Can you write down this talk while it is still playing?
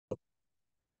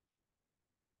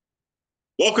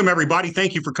Welcome, everybody.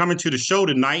 Thank you for coming to the show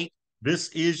tonight. This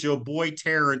is your boy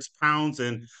Terrence Pounds,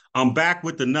 and I'm back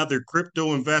with another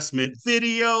crypto investment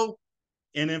video.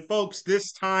 And then, folks,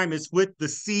 this time it's with the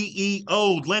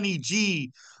CEO, Lenny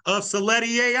G of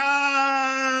Seletti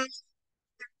A.I.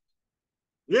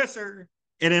 Yes, sir.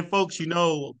 And then, folks,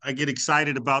 I get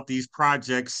excited about these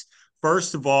projects,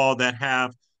 first of all, that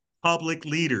have public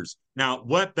leaders. Now,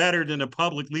 what better than a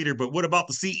public leader, but what about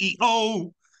the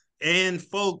CEO? And,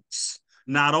 folks,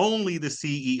 not only the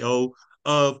CEO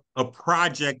of a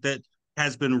project that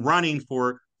has been running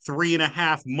for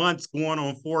 3.5 months, going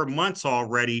on 4 months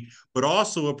already, but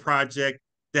also a project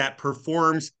that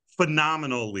performs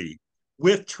phenomenally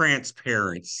with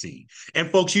transparency. And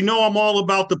folks, I'm all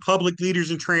about the public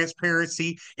leaders and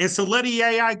transparency, and Seletti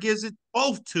A.I gives it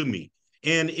both to me.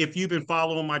 And if you've been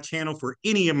following my channel for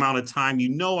any amount of time,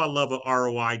 I love an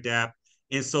ROI Dapp.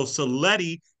 And so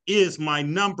Seletti is my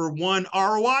number one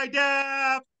ROI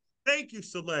Dapp. Thank you,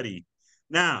 Seletti.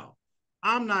 Now,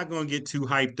 I'm not going to get too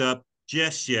hyped up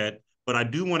just yet, but I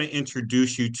do want to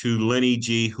introduce you to Lenny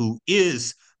G, who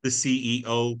is the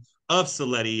CEO of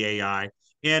Seletti AI.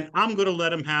 And I'm going to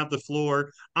let him have the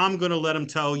floor. I'm going to let him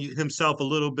tell you himself a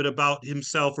little bit about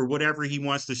himself or whatever he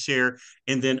wants to share.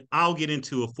 And then I'll get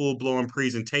into a full blown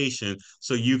presentation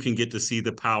so you can get to see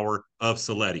the power of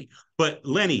Seletti. But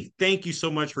Lenny, thank you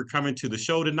so much for coming to the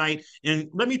show tonight. And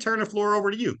let me turn the floor over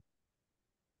to you.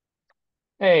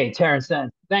 Hey, Terrence,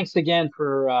 thanks again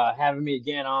for having me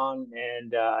again on.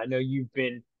 And I know you've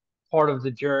been part of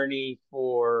the journey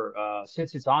for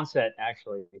since its onset,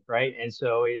 actually, right? And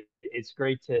so it's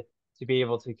great to be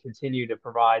able to continue to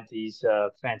provide these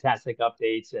fantastic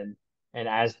updates and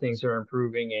as things are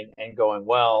improving and going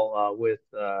well with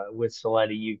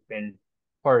Seletti, you've been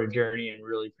part of the journey and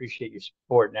really appreciate your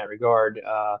support in that regard.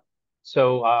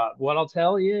 What I'll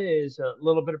tell you is a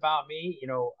little bit about me.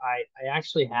 I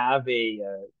actually have a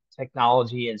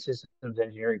technology and systems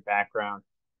engineering background.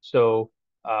 So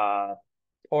uh,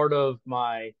 Part of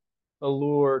my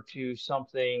allure to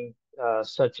something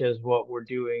such as what we're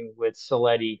doing with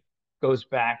Seletti goes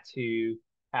back to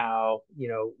how,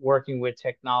 working with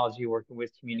technology, working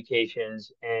with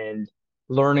communications, and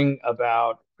learning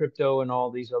about crypto and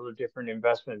all these other different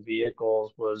investment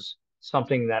vehicles was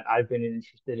something that I've been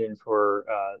interested in for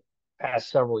past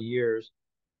several years.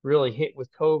 Really hit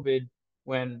with COVID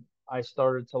when I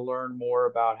started to learn more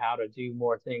about how to do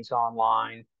more things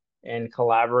online and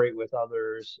collaborate with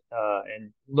others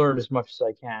and learn as much as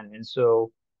I can. And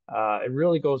so it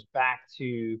really goes back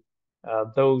to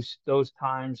those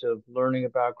times of learning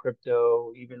about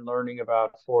crypto, even learning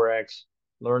about Forex,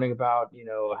 learning about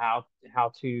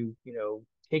how to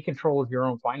take control of your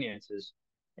own finances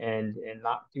and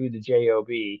not do the job.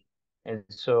 And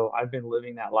so I've been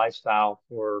living that lifestyle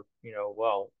for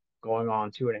going on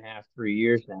 2.5, 3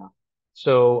 years now.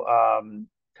 So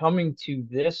coming to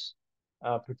this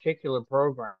particular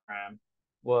program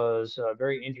was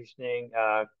very interesting.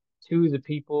 Two of the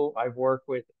people I've worked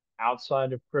with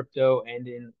outside of crypto and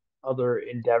in other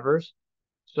endeavors.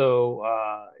 So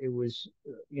it was,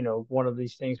 one of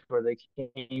these things where they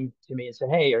came to me and said,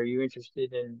 "Hey, are you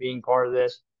interested in being part of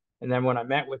this?" And then when I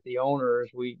met with the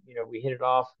owners, we hit it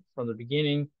off from the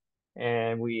beginning,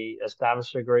 and we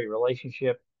established a great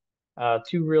relationship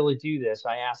to really do this.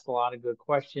 I asked a lot of good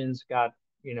questions, got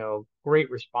great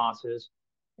responses,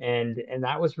 and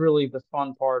that was really the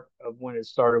fun part of when it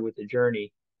started with the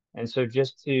journey. And so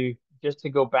just to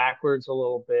go backwards a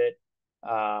little bit,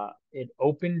 it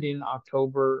opened in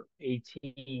October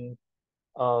 18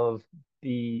 of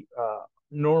the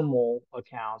normal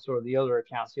accounts or the other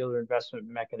accounts, the other investment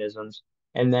mechanisms.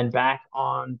 And then back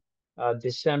on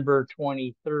December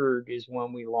 23rd is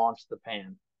when we launched the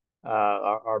PAM,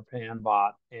 our PAM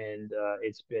bot, and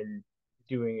it's been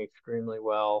doing extremely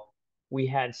well. We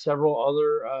had several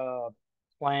other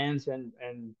plans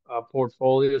and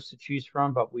portfolios to choose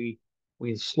from, but we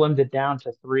slimmed it down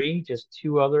to three, just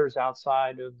two others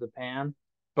outside of the PAM.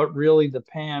 But really, the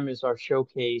PAM is our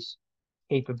showcase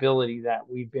capability that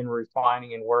we've been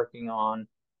refining and working on.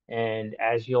 And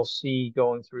as you'll see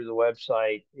going through the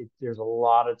website, there's a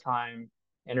lot of time,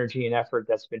 energy, and effort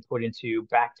that's been put into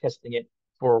back testing it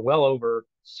for well over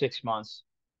 6 months,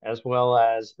 as well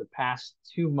as the past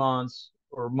 2 months,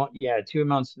 yeah, 2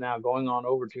 months now, going on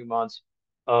over 2 months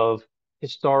of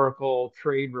historical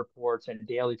trade reports and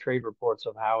daily trade reports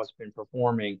of how it's been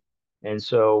performing. And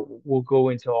so we'll go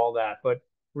into all that. But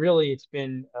really, it's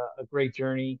been a great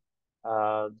journey.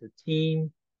 The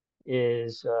team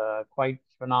is quite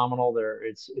phenomenal.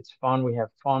 It's fun. We have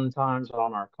fun times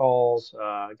on our calls.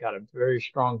 Got a very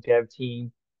strong dev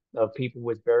team of people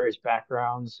with various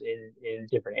backgrounds in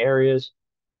different areas.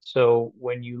 So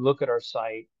when you look at our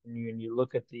site and you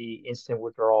look at the instant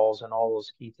withdrawals and all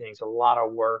those key things, a lot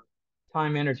of work,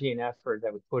 time, energy, and effort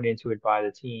that we put into it by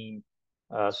the team.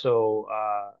 So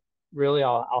really,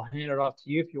 I'll hand it off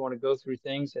to you if you want to go through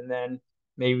things, and then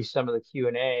maybe some of the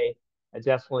Q&A. I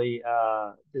definitely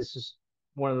this is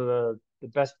one of the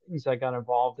best things I got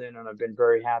involved in, and I've been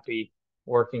very happy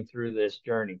working through this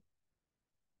journey.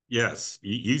 Yes,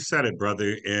 you said it,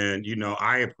 brother. And,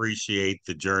 I appreciate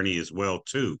the journey as well,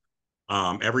 too.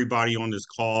 Everybody on this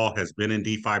call has been in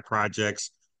DeFi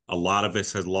projects. A lot of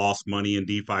us has lost money in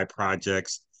DeFi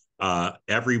projects.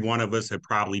 Every one of us had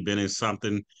probably been in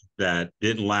something that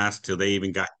didn't last till they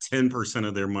even got 10%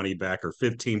 of their money back or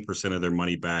 15% of their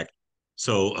money back.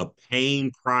 So a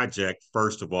paying project,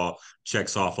 first of all,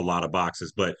 checks off a lot of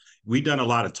boxes. But we've done a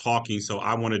lot of talking, so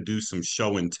I want to do some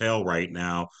show and tell right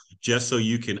now just so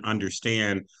you can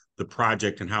understand the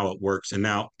project and how it works. And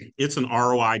now it's an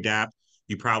ROI DApp.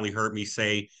 You probably heard me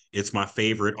say it's my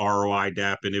favorite ROI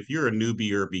DApp. And if you're a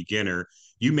newbie or a beginner,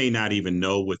 you may not even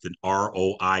know what an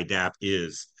ROI DApp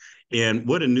is. And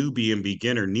what a newbie and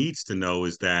beginner needs to know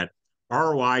is that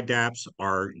ROI dApps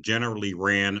are generally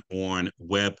ran on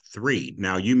Web3.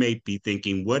 Now, you may be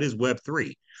thinking, what is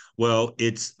Web3? Well,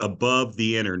 it's above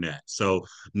the internet. So,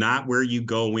 not where you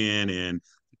go in and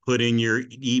put in your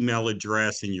email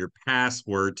address and your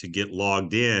password to get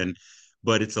logged in,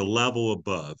 but it's a level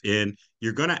above. And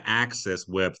you're going to access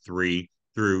Web3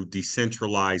 through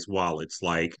decentralized wallets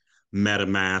like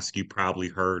MetaMask, you probably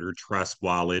heard, or Trust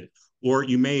Wallet, or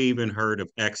you may even heard of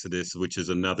Exodus, which is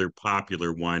another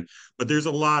popular one. But there's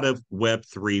a lot of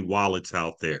Web3 wallets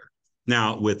out there.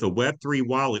 Now, with a Web3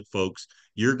 wallet, folks,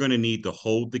 you're going to need to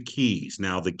hold the keys.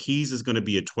 Now, the keys is going to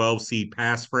be a 12 seed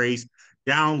passphrase.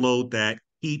 Download that,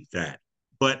 keep that.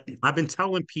 But I've been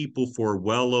telling people for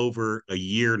well over a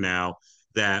year now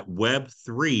that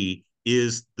Web3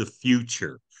 is the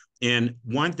future. And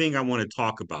one thing I want to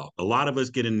talk about, a lot of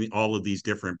us get in all of these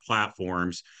different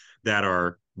platforms that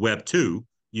are Web2,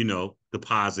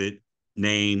 deposit,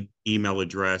 name, email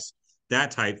address,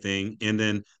 that type thing. And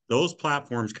then those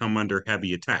platforms come under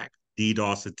heavy attack,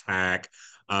 DDoS attack.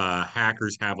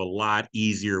 Hackers have a lot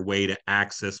easier way to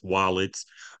access wallets,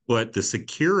 but the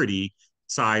security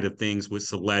side of things with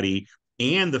Seletti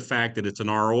and the fact that it's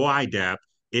an ROI DApp,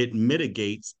 it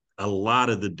mitigates a lot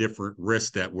of the different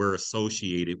risks that we're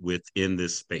associated with in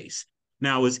this space.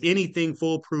 Now, is anything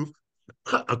foolproof?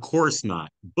 Of course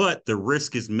not, but the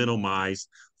risk is minimized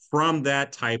from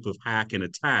that type of hack and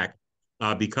attack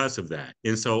because of that.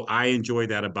 And so I enjoy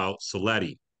that about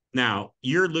Seletti. Now,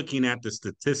 you're looking at the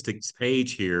statistics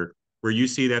page here where you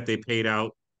see that they paid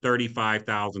out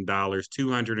 $35,000,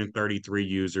 233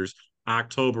 users,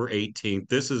 October 18th.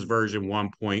 This is version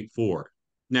 1.4.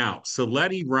 Now,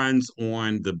 Seletti runs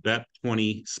on the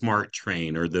BEP20 smart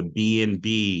chain or the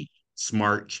BNB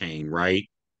smart chain, right?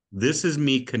 This is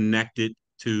me connected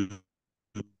to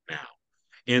now.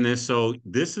 And then so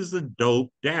this is a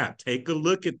dope dApp. Take a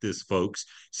look at this, folks.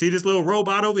 See this little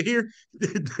robot over here?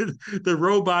 The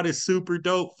robot is super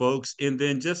dope, folks. And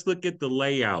then just look at the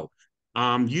layout.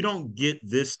 You don't get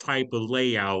this type of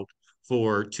layout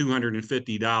for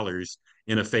 $250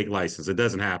 in a fake license. It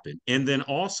doesn't happen. And then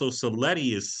also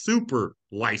Seletti is super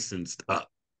licensed up,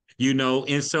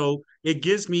 and so it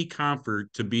gives me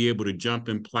comfort to be able to jump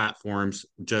in platforms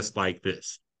just like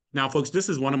this. Now, folks, this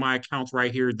is one of my accounts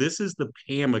right here. This is the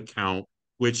PAMM account,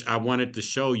 which I wanted to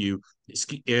show you.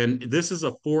 And this is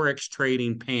a Forex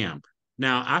trading PAMM.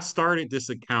 Now, I started this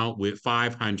account with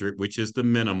 500, which is the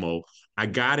minimal. I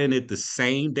got in it the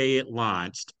same day it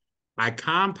launched. I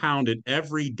compounded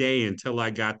every day until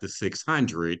I got to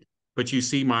 600. But you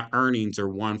see, my earnings are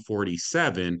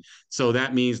 147. So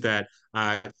that means that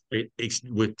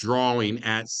withdrawing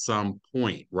at some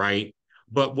point, right?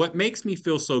 But what makes me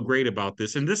feel so great about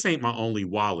this, and this ain't my only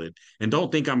wallet, and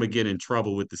don't think I'm gonna get in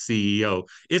trouble with the CEO.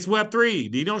 It's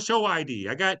Web3. You don't show ID.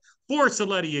 I got 4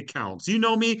 Seletti accounts. You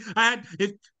know me. I had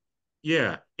it.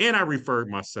 Yeah, and I referred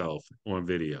myself on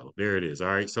video. There it is. All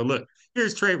right. So look,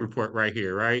 here's trade report right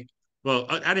here. Right. Well,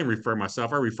 I didn't refer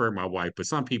myself. I referred my wife, but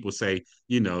some people say,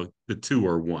 the two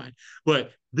are one.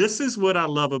 But this is what I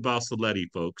love about Seletti,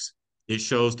 folks. It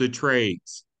shows the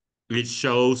trades. It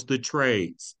shows the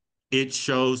trades. It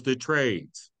shows the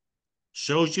trades.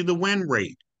 Shows you the win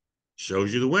rate.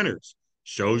 Shows you the winners.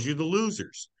 Shows you the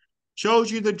losers. Shows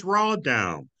you the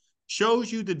drawdown.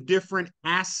 Shows you the different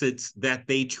assets that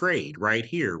they trade right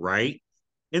here, right?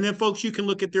 And then, folks, you can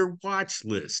look at their watch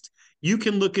list. You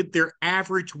can look at their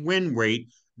average win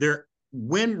rate. Their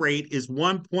win rate is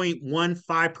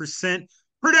 1.15%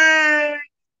 per day.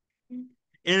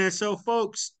 And so,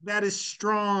 folks, that is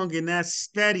strong and that's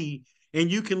steady.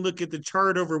 And you can look at the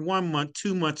chart over 1 month,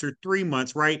 2 months, or 3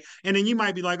 months, right? And then you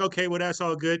might be like, okay, well, that's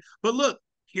all good. But look,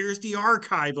 here's the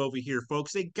archive over here,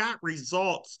 folks. They got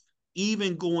results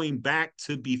even going back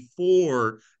to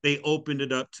before they opened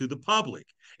it up to the public.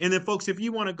 And then, folks, if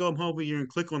you want to go over here and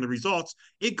click on the results,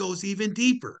 it goes even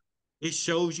deeper. It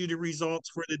shows you the results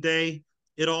for the day.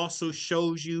 It also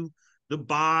shows you the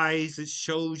buys, it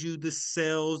shows you the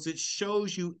sells, it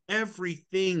shows you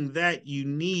everything that you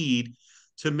need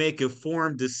to make a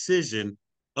informed decision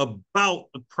about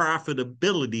the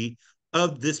profitability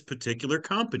of this particular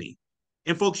company.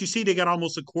 And folks, you see they got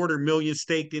almost 250,000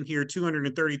 staked in here,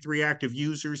 233 active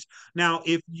users. Now,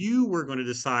 if you were going to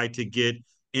decide to get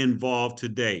involved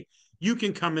today, you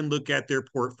can come and look at their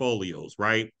portfolios,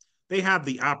 right? They have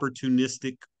the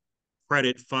opportunistic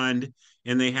credit fund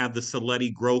and they have the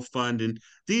Seletti growth fund. And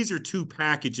these are two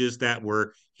packages that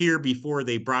were here before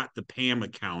they brought the PAMM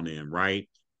account in, right?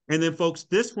 And then, folks,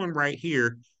 this one right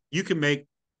here, you can make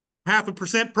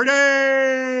 0.5% per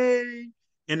day.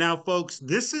 And now, folks,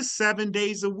 this is 7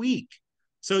 days a week.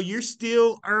 So you're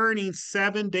still earning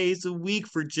 7 days a week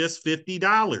for just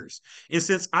 $50. And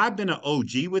since I've been an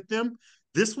OG with them,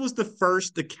 this was the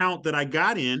first account that I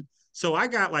got in. So I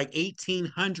got like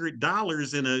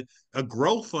 $1,800 in a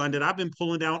growth fund that I've been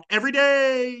pulling down every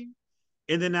day.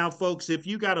 And then now, folks, if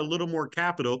you got a little more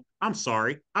capital, I'm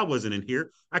sorry, I wasn't in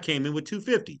here. I came in with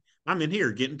 250. I'm in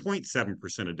here getting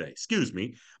 0.7% a day. Excuse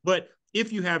me. But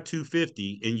if you have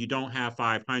 250 and you don't have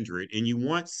 500 and you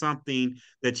want something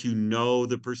that you know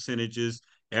the percentages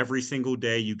every single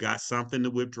day, you got something to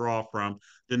withdraw from,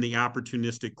 then the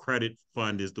opportunistic credit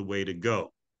fund is the way to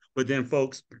go. But then,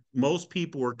 folks, most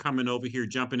people are coming over here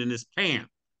jumping in this PAM.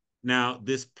 Now,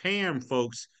 this PAM,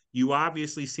 folks, you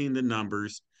obviously seen the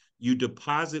numbers. You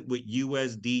deposit with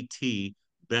USDT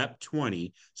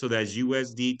BEP20, so that's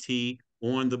USDT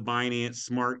on the Binance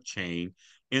Smart Chain.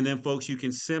 And then, folks, you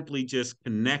can simply just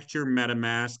connect your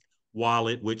MetaMask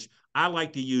wallet, which I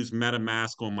like to use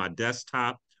MetaMask on my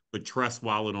desktop, but Trust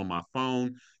Wallet on my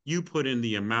phone. You put in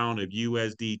the amount of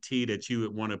USDT that you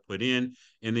would want to put in,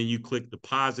 and then you click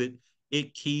deposit.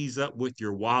 It keys up with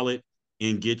your wallet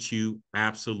and get you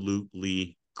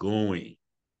absolutely going.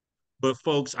 But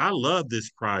folks, I love this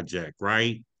project,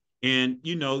 right? And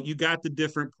you know, you got the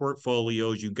different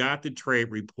portfolios, you got the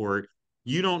trade report.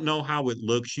 You don't know how it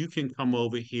looks. You can come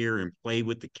over here and play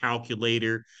with the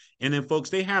calculator. And then,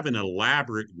 folks, they have an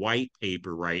elaborate white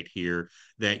paper right here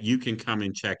that you can come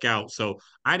and check out. So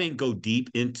I didn't go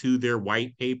deep into their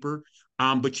white paper,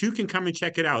 but you can come and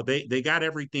check it out. They got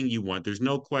everything you want. There's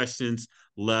no questions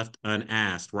left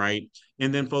unasked, right?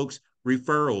 And then, folks,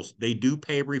 referrals. They do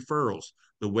pay referrals.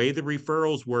 The way the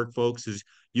referrals work, folks, is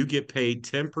you get paid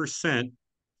 10%,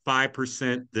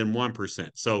 5%, then 1%.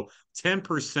 So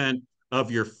 10% of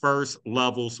your first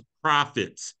level's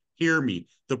profits. Hear me,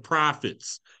 the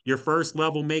profits. Your first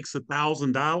level makes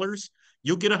 $1,000,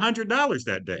 you'll get $100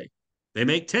 that day. They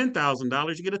make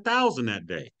 $10,000, you get $1,000 that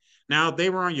day. Now, if they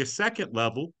were on your second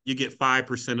level, you get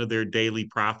 5% of their daily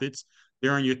profits.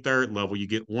 They're on your third level, you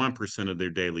get 1% of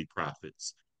their daily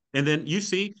profits. And then you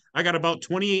see, I got about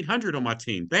 2,800 on my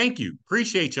team. Thank you.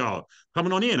 Appreciate y'all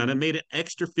coming on in. And I made an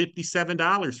extra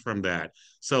 $57 from that.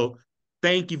 So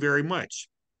thank you very much.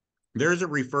 There's a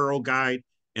referral guide.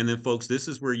 And then, folks, this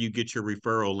is where you get your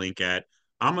referral link at.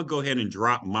 I'm going to go ahead and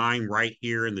drop mine right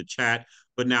here in the chat.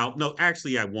 But now, no,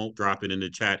 actually, I won't drop it in the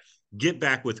chat. Get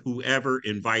back with whoever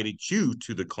invited you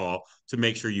to the call to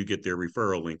make sure you get their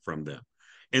referral link from them.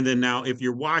 And then now, if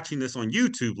you're watching this on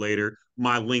YouTube later,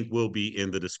 my link will be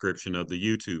in the description of the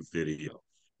YouTube video.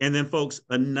 And then, folks,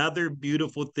 another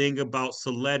beautiful thing about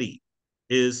Seletti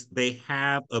is they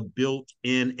have a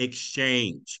built-in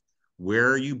exchange.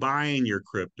 Where are you buying your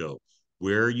crypto?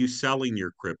 Where are you selling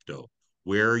your crypto?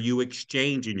 Where are you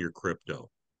exchanging your crypto?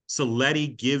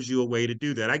 Seletti gives you a way to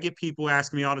do that. I get people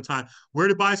asking me all the time, where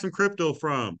to buy some crypto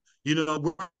from? You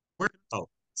know, oh,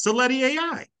 Seletti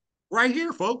AI, right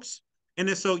here, folks. And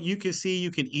then so you can see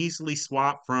you can easily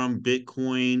swap from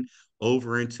Bitcoin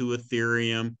over into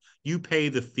Ethereum. You pay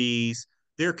the fees.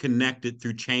 They're connected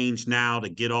through Change Now to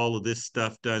get all of this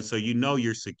stuff done. So you know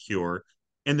you're secure.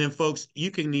 And then, folks,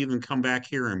 you can even come back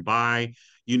here and buy,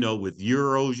 you know, with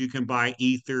euros, you can buy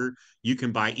Ether. You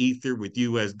can buy Ether with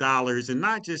US dollars. And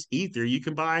not just Ether, you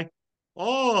can buy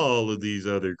all of these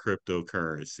other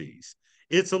cryptocurrencies.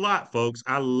 It's a lot, folks.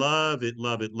 I love it,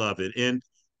 love it, love it. And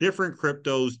different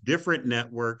cryptos, different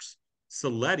networks.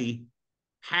 Seletti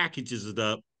packages it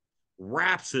up,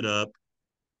 wraps it up,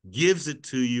 gives it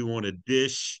to you on a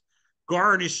dish,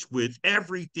 garnished with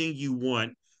everything you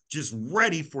want, just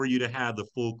ready for you to have the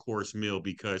full course meal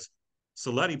because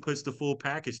Seletti puts the full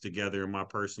package together, in my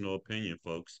personal opinion,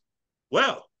 folks.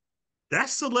 Well,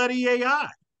 that's Seletti AI.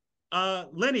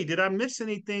 Lenny, did I miss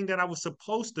anything that I was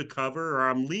supposed to cover or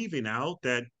I'm leaving out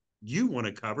that you want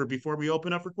to cover before we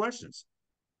open up for questions?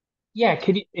 Yeah,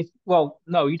 could you, if, well,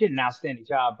 no, you did an outstanding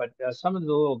job, but some of the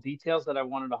little details that I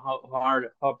wanted to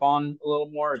hop on a little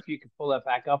more, if you could pull that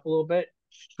back up a little bit.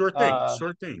 Sure thing, Uh,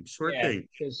 sure thing, sure yeah, thing.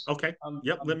 because Okay.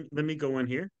 Yep. Let me go in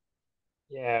here.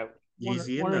 yeah,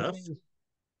 Easy one of the enough. things.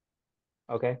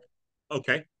 Okay,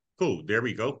 Okay. Cool. There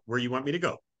we go. Where you want me to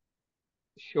go?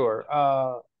 sure.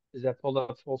 Is that pulled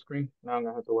up full screen? No, I'm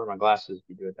gonna have to wear my glasses if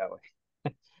you do it that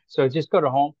way. So just go to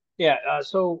home. Yeah.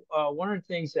 One of the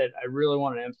things that I really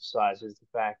want to emphasize is the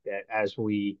fact that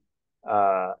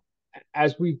uh,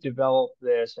 as we've developed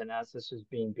this and as this is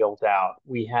being built out,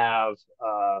 we have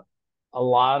a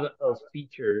lot of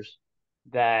features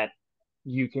that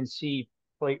you can see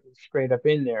straight up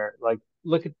in there. Like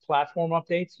look at platform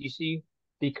updates. You see,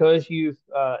 because it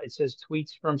says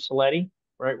tweets from Seletti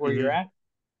right where you're Mm-hmm. at.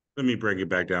 Let me bring it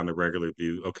back down to regular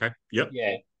view. Okay. Yep.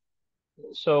 Yeah.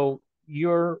 So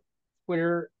your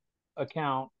Twitter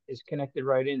account is connected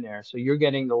right in there. So you're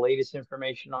getting the latest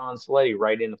information on Sleddy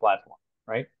right in the platform,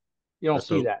 right? You don't Let's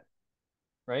see hope. that,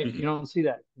 right? You Mm-mm. don't see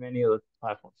that in many other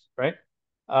platforms, right?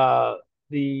 Uh,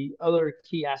 the other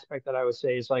key aspect that I would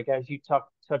say is like as you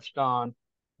touched on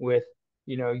with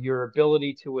your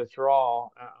ability to withdraw.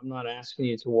 I'm not asking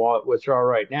you to withdraw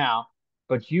right now,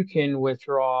 but you can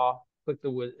withdraw. Click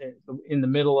in the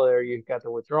middle there. You've got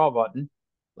the withdraw button,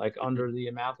 like Mm-hmm. under the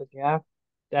amount that you have.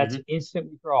 That's Mm-hmm.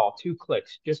 instant withdrawal, 2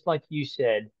 clicks, just like you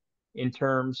said. In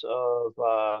terms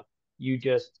of you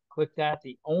just click that.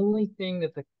 The only thing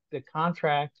that the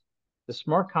contract the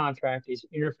smart contract is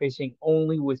interfacing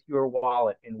only with your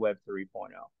wallet in Web 3.0,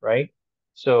 right?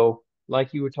 So,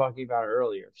 like you were talking about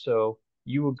earlier, so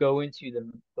you would go into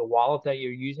the wallet that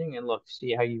you're using and look,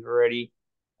 see how you've already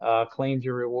claimed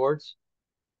your rewards.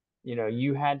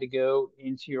 You had to go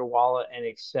into your wallet and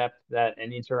accept that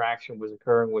an interaction was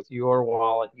occurring with your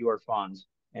wallet, your funds,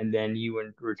 and then you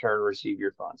in return receive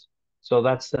your funds. So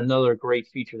that's another great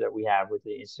feature that we have with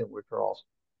the instant withdrawals.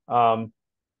 Um,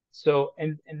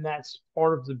 and that's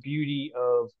part of the beauty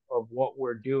of what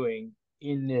we're doing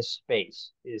in this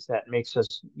space is that makes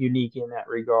us unique in that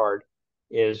regard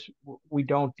is we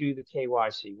don't do the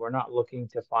KYC. We're not looking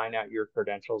to find out your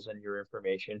credentials and your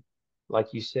information.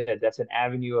 Like you said, that's an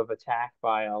avenue of attack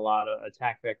by a lot of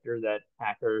attack vector that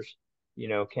hackers,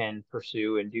 can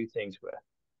pursue and do things with.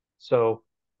 So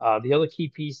the other key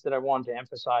piece that I wanted to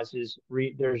emphasize is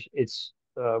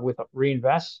with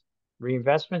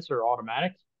reinvestments are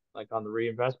automatic, like on the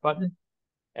reinvest button,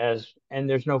 and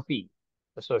there's no fee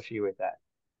associated with that.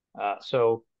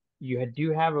 So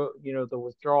do have the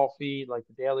withdrawal fee, like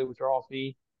the daily withdrawal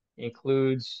fee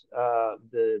includes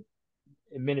the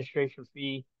administration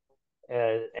fee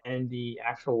and the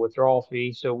actual withdrawal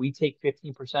fee. So we take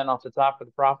 15% off the top of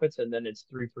the profits, and then it's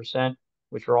 3%,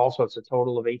 which are also it's a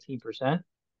total of 18%.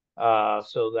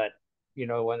 So that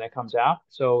when that comes out,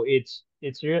 so it's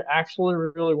actually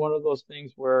really one of those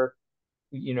things where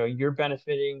you're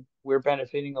benefiting, we're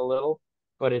benefiting a little,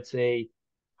 but it's a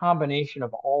combination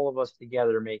of all of us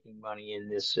together making money in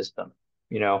this system.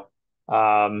 You know,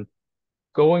 um,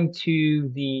 Going to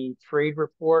the trade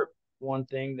report, one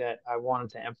thing that I wanted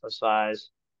to emphasize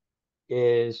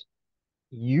is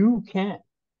you can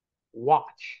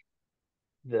watch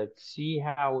see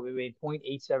how we made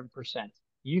 0.87%.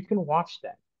 You can watch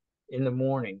that in the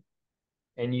morning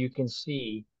and you can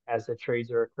see as the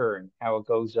trades are occurring how it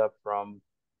goes up from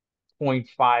 0.5%,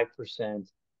 zero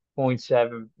point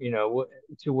 0.7,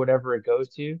 to whatever it goes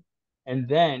to. And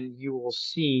then you will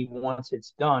see, once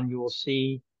it's done, you will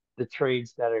see the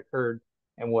trades that occurred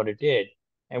and what it did.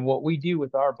 And what we do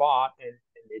with our bot, and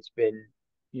it's been,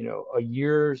 a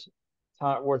year's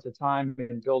worth of time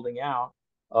in building out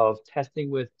of testing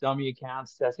with dummy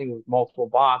accounts, testing with multiple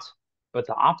bots, but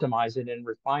to optimize it and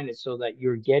refine it so that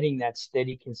you're getting that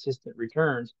steady, consistent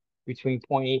returns between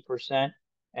 0.8%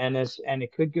 and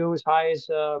it could go as high as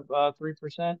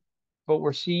 3%, but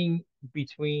we're seeing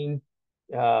between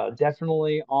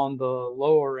definitely on the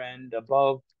lower end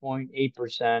above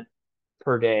 0.8%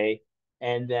 per day,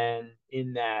 and then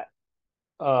in that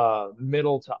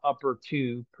middle to upper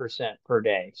 2% per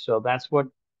day. So that's what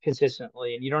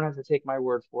consistently, and you don't have to take my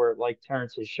word for it, like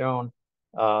Terrence has shown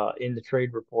in the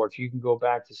trade reports. You can go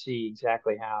back to see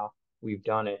exactly how we've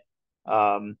done it.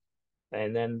 Um,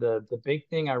 and then the big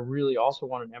thing I really also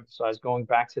wanted to emphasize, going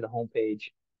back to the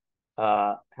homepage,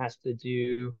 has to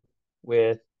do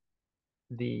with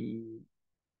the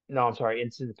no, I'm sorry,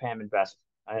 into the PAM Invest.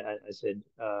 I said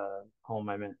home,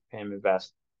 I meant PAM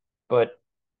Invest. But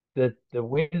the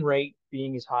win rate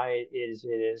being as high as it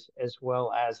is, as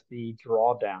well as the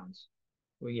drawdowns.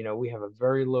 We have a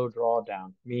very low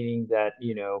drawdown, meaning that,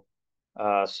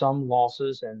 some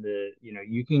losses and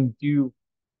you can do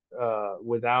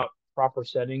without proper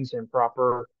settings and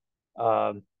proper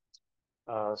um,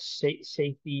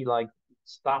 safety, like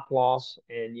stop loss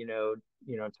and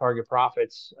target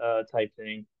profits type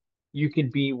thing. You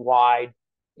could be wide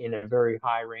in a very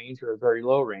high range or a very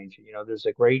low range. There's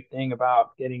a great thing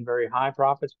about getting very high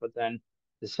profits, but then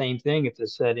the same thing if the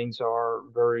settings are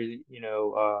very,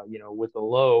 with the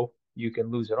low, you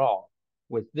can lose it all.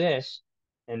 With this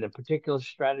and the particular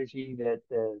strategy that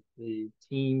the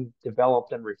team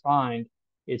developed and refined,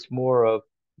 it's more of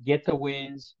get the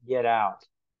wins, get out.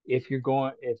 If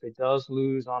it does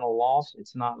lose on a loss,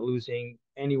 it's not losing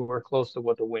anywhere close to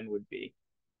what the win would be.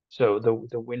 So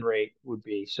the win rate would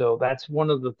be. So that's one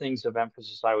of the things of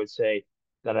emphasis I would say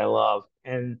that I love.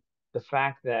 And the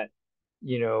fact that,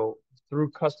 you know,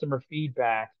 through customer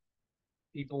feedback,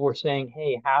 people were saying,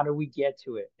 hey, how do we get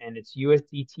to it? And it's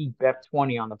USDT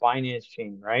BEP20 on the Binance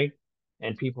chain, right?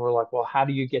 And people were like, well, how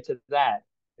do you get to that?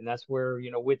 And that's where,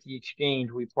 with the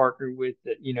exchange, we partnered with,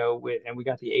 and we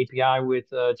got the API with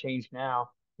Change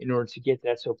Now in order to get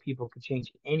that so people could change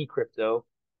any crypto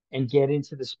and get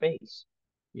into the space.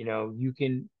 You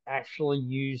can actually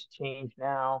use Change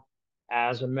Now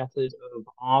as a method of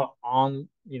on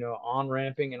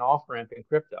ramping and off ramping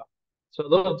crypto.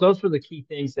 So those were the key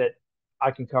things that I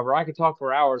can cover. I could talk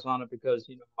for hours on it because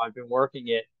I've been working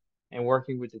it and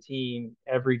working with the team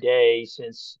every day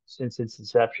since its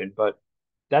inception. But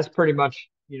that's pretty much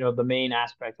the main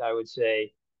aspect I would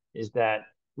say is that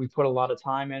we put a lot of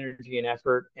time, energy, and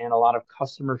effort, and a lot of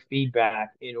customer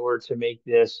feedback in order to make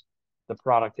this the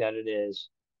product that it is.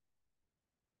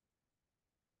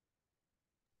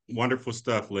 Wonderful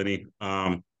stuff, Lenny.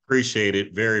 Appreciate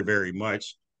it very, very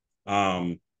much.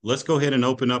 Let's go ahead and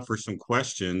open up for some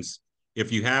questions.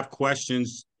 If you have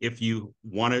questions, if you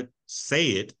want to say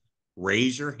it,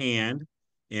 raise your hand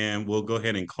and we'll go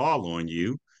ahead and call on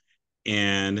you.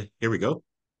 And here we go.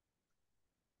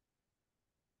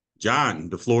 John,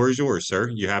 the floor is yours, sir.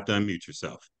 You have to unmute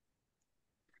yourself.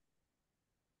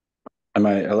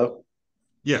 Hello?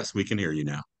 Yes, we can hear you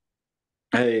now.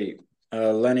 Hey,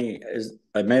 Lenny,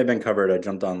 I may have been covered. I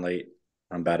jumped on late.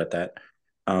 I'm bad at that.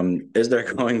 Is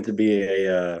there going to be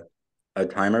a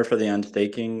timer for the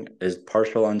unstaking? Is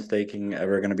partial unstaking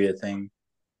ever going to be a thing?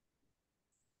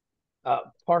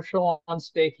 Partial on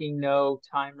staking, no.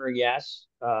 Timer, yes.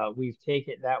 We've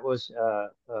taken that was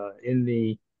in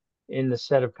the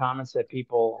set of comments that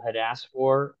people had asked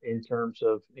for in terms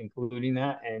of including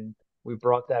that, and we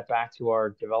brought that back to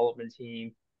our development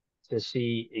team to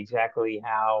see exactly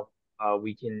how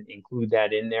we can include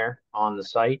that in there on the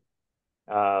site.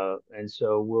 And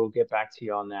so we'll get back to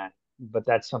you on that, but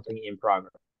that's something in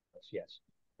progress. Yes.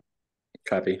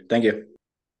 Copy. Thank you.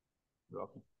 You're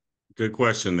welcome. Good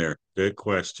question there. Good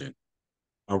question.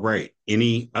 All right.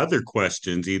 Any other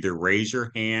questions? Either raise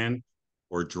your hand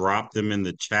or drop them in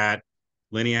the chat.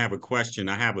 Lenny, I have a question.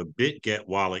 I have a BitGet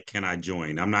wallet. Can I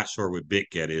join? I'm not sure what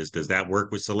BitGet is. Does that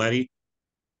work with Seletti?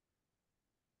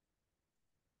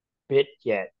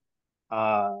 BitGet.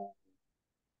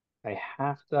 I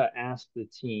have to ask the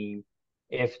team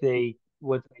if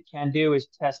what they can do is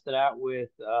test it out with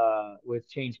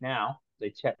Change Now. They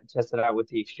test it out with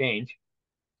the exchange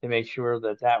to make sure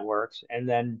that that works, and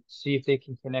then see if they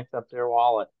can connect up their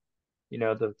wallet.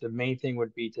 The main thing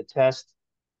would be to test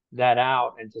that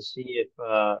out and to see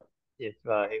if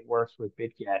it works with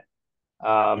BitGet.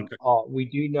 Okay. We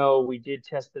do know we did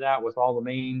test it out with all the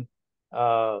main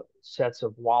sets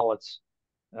of wallets,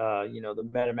 the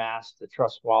MetaMask, the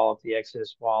Trust wallet, the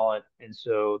Exodus wallet. And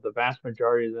so the vast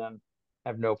majority of them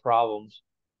have no problems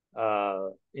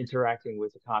interacting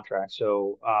with the contract.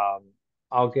 So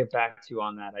I'll get back to you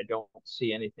on that. I don't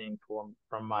see anything from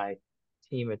my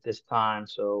team at this time.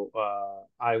 So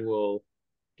I will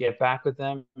get back with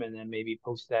them and then maybe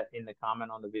post that in the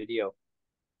comment on the video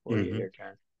for you Mm-hmm. there,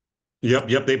 Terrence.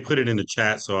 Yep. They put it in the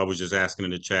chat. So I was just asking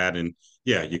in the chat. And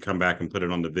yeah, you come back and put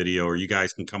it on the video, or you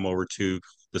guys can come over to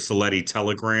the Seletti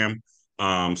Telegram.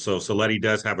 So Seletti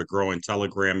does have a growing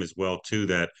Telegram as well, too,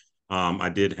 that I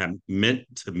did have meant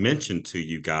to mention to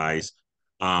you guys.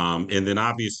 And then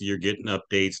obviously you're getting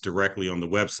updates directly on the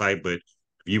website. But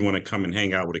if you want to come and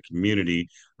hang out with a community,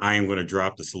 I am going to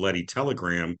drop the Seletti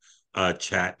Telegram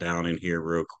chat down in here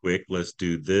real quick. Let's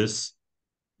do this.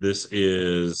 This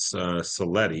is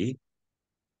Seletti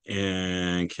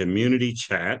and community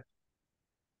chat.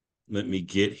 Let me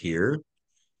get here,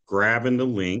 grabbing the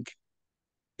link,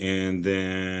 and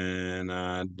then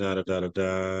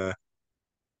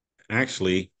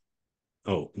Actually,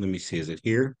 Oh, let me see. Is it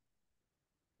here?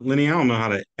 Lenny, I don't know how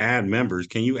to add members.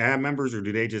 Can you add members or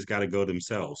do they just got to go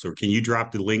themselves? Or can you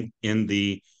drop the link in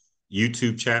the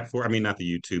YouTube chat I mean, not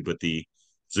the YouTube, but the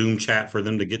Zoom chat for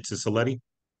them to get to Seletti?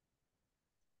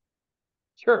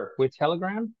 Sure. With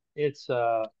Telegram, it's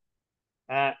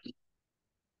at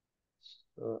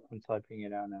I'm typing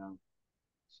it out now.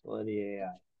 Seletti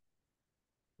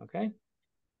A.I. Okay.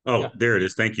 Oh, Yeah. there it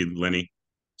is. Thank you, Lenny.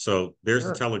 So there's the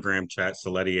Sure. Telegram chat,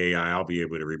 Seletti AI. I'll be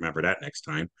able to remember that next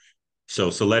time. So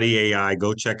Seletti AI,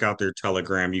 go check out their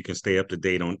Telegram. You can stay up to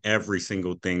date on every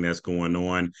single thing that's going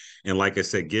on. And like I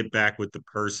said, get back with the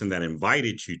person that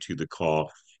invited you to the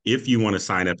call if you want to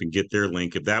sign up and get their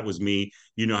link. If that was me,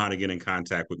 you know how to get in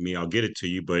contact with me. I'll get it to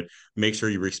you, but make sure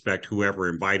you respect whoever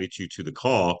invited you to the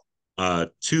call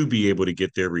to be able to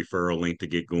get their referral link to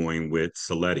get going with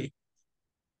Seletti.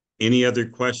 Any other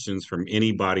questions from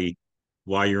anybody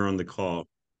while you're on the call?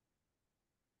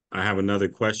 I have another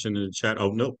question in the chat. Oh,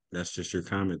 nope, that's just your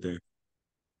comment there.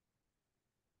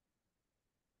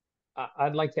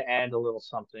 I'd like to add a little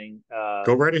something.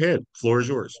 Go right ahead. Floor is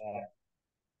yours.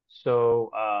 So,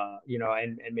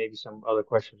 and maybe some other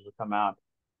questions will come out.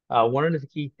 One of the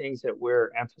key things that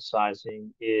we're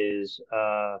emphasizing is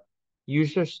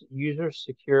user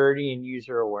security and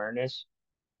user awareness.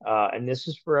 And this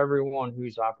is for everyone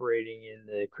who's operating in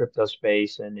the crypto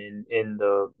space and in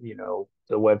the,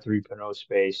 the Web 3.0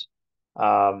 space.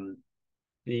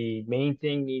 The main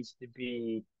thing needs to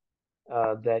be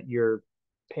that you're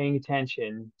paying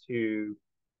attention to,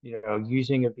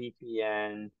 using a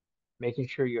VPN, making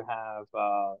sure you have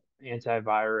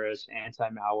antivirus,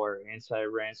 anti-malware,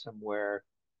 anti-ransomware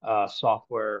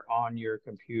software on your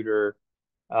computer,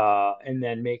 and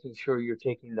then making sure you're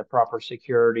taking the proper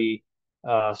security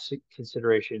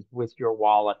considerations with your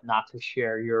wallet, not to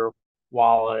share your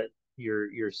wallet,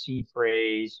 your seed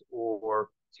phrase, or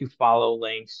to follow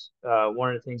links. One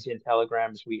of the things in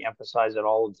Telegram is we emphasize it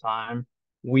all the time.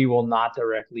 We will not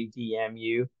directly DM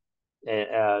you,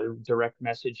 direct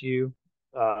message you.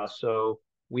 So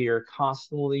we are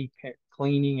constantly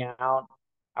cleaning out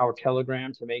our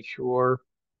Telegram to make sure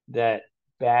that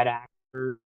bad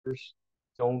actors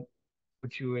don't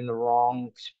put you in the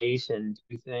wrong space and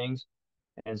do things.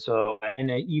 And so, and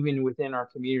even within our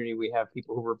community, we have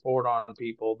people who report on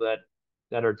people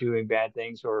that are doing bad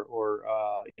things or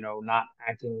not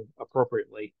acting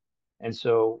appropriately. And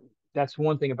so that's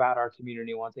one thing about our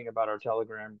community. One thing about our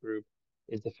Telegram group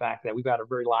is the fact that we've got a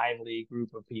very lively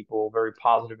group of people, very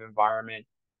positive environment.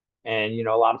 And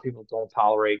a lot of people don't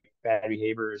tolerate bad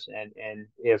behaviors, and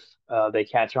if they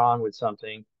catch on with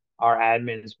something, our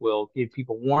admins will give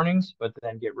people warnings, but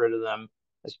then get rid of them,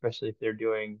 especially if they're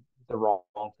doing the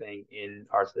wrong thing in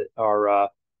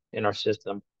our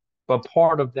system. But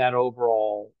part of that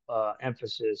overall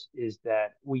emphasis is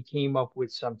that we came up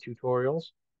with some tutorials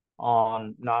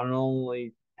on not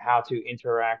only how to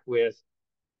interact with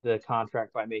the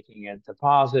contract by making a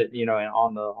deposit, and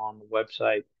on the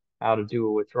website, how to do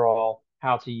a withdrawal,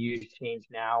 how to use Change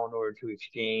Now in order to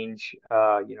exchange,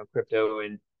 crypto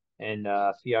and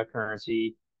fiat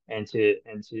currency, and to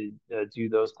do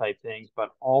those type things. But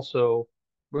also,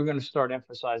 we're going to start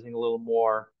emphasizing a little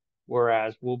more.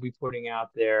 Whereas we'll be putting out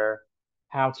there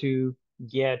how to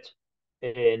get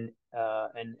an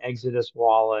Exodus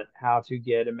wallet, how to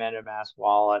get a MetaMask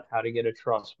wallet, how to get a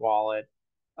Trust wallet,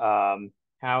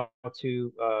 how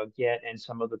to get, and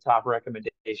some of the top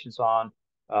recommendations on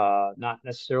not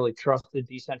necessarily trusted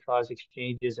decentralized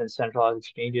exchanges and centralized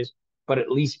exchanges, but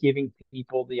at least giving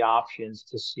people the options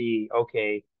to see,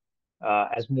 okay,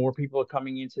 as more people are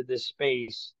coming into this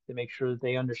space, to make sure that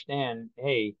they understand,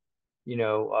 hey, you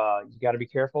got to be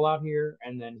careful out here.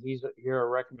 And then here are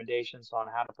recommendations on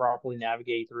how to properly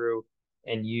navigate through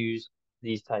and use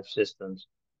these type systems.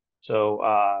 So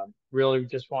really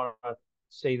just want to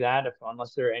say that,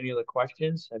 unless there are any other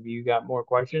questions. Have you got more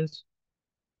questions?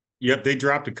 Yep, they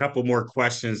dropped a couple more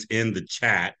questions in the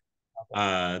chat.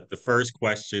 Okay. The first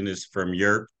question is from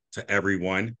Yerp to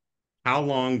everyone. How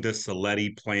long does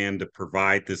Seletti plan to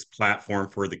provide this platform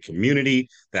for the community?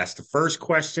 That's the first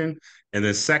question. And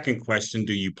the second question,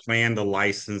 do you plan to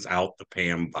license out the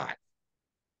PAMM bot?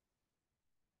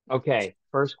 Okay.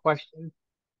 First question.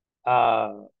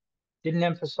 Didn't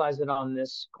emphasize it on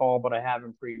this call, but I have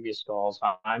in previous calls.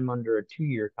 I'm under a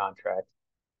 2-year contract,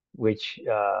 which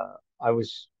I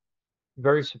was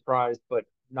very surprised, but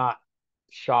not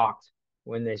shocked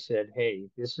when they said, "Hey,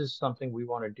 this is something we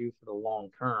want to do for the long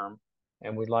term,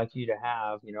 and we'd like you to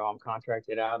have, I'm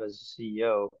contracted out as a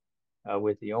CEO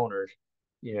with the owners.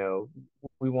 You know,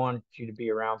 we want you to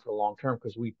be around for the long term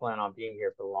because we plan on being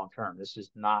here for the long term. This is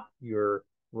not your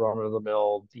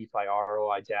run-of-the-mill DeFi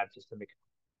ROI Dapp just to make a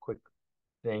quick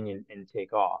thing and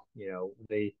take off.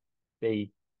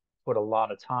 They put a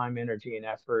lot of time, energy, and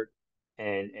effort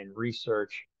and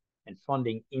research and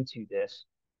funding into this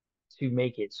to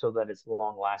make it so that it's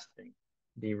long lasting.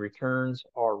 The returns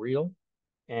are real,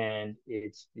 and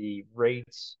it's the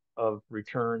rates of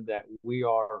return that we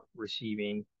are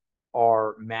receiving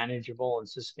are manageable and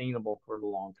sustainable for the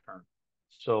long term.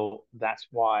 So that's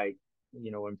why,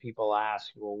 when people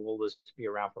ask, well, will this be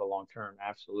around for the long term?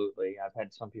 Absolutely. I've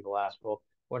had some people ask, well,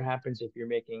 what happens if you're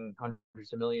making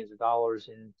hundreds of millions of dollars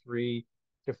in 3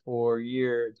 to 4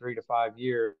 years, 3 to 5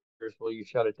 years? Will you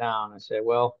shut it down? I say,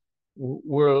 well,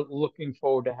 we're looking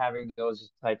forward to having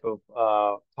those type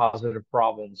of positive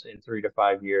problems in 3 to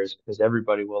 5 years because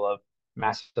everybody will have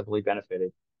massively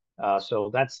benefited. So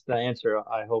that's the answer.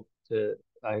 I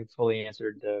fully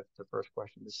answered the first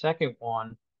question. The second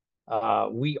one,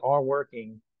 we are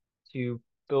working to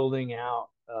building out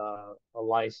a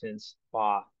licensed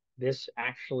bot. This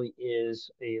actually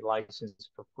is a license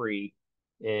for free,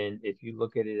 and if you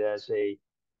look at it as a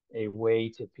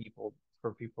way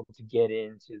for people to get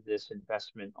into this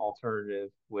investment alternative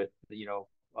with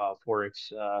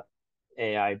Forex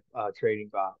AI trading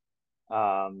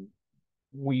bot.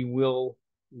 We will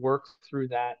work through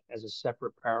that as a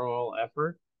separate parallel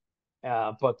effort.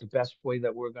 But the best way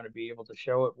that we're going to be able to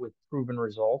show it with proven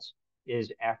results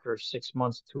is after 6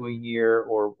 months to a year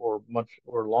or much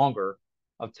or longer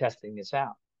of testing this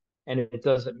out. And it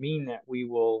doesn't mean that we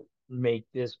will make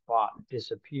this bot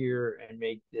disappear and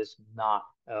make this not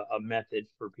a method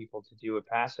for people to do it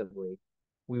passively.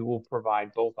 We will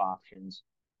provide both options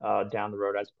down the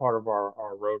road as part of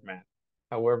our roadmap.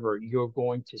 However, you're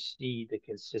going to see the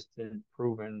consistent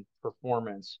proven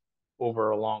performance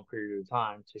over a long period of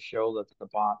time to show that the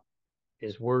bot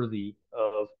is worthy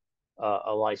of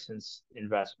a licensed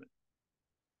investment.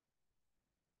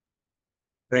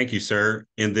 Thank you, sir.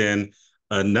 And then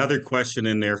another question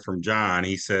in there from John.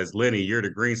 He says, Lenny, you're the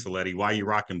green Seletti. Why are you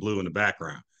rocking blue in the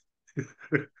background?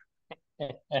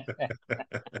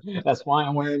 That's why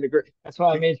I'm wearing the green. That's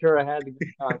why I made sure I had the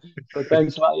green on. So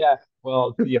thanks a lot. Yeah.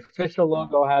 Well, the official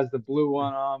logo has the blue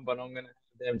one on, but I'm going to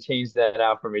have them change that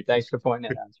out for me. Thanks for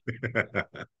pointing that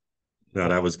out. No,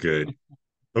 that was good.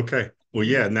 Okay. Well,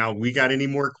 yeah. Now we got any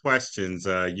more questions?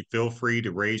 You feel free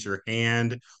to raise your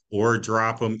hand or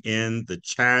drop them in the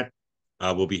chat.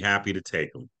 We'll be happy to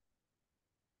take them.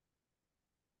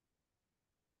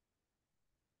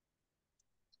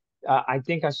 I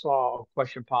think I saw a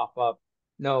question pop up.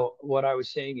 No, what I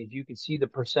was saying is you can see the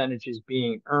percentages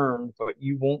being earned, but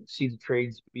you won't see the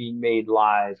trades being made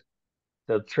live.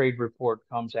 The trade report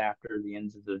comes after the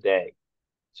end of the day.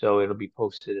 So it'll be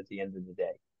posted at the end of the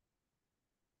day.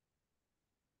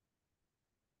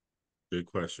 Good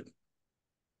question.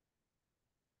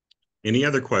 Any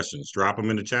other questions? Drop them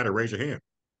in the chat or raise your hand.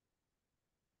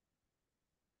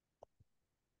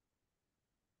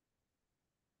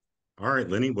 All right,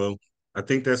 Lenny. Well, I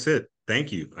think that's it.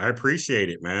 Thank you. I appreciate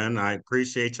it, man. I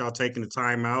appreciate y'all taking the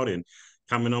time out and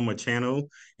coming on my channel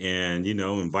and,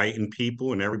 inviting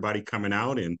people and everybody coming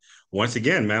out. And once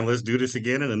again, man, let's do this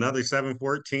again in another 7,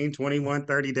 14, 21,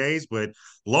 30 days. But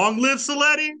long live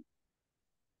Seletti.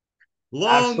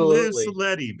 Long live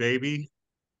Seletti, baby.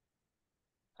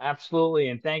 Absolutely.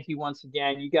 And thank you once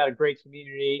again. You got a great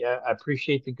community. I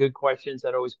appreciate the good questions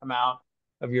that always come out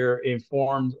of your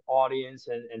informed audience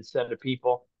and set of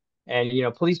people. And,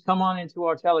 please come on into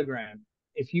our Telegram.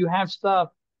 If you have stuff,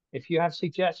 if you have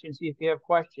suggestions, if you have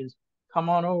questions, come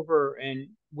on over and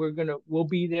we'll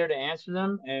be there to answer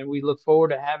them. And we look forward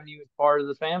to having you as part of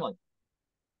the family.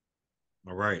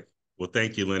 All right. Well,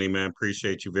 thank you, Lenny, man.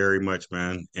 Appreciate you very much,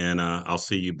 man. And I'll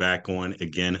see you back on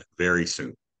again very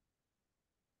soon.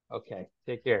 Okay.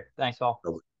 Take care. Thanks all.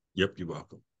 Yep. You're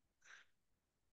welcome.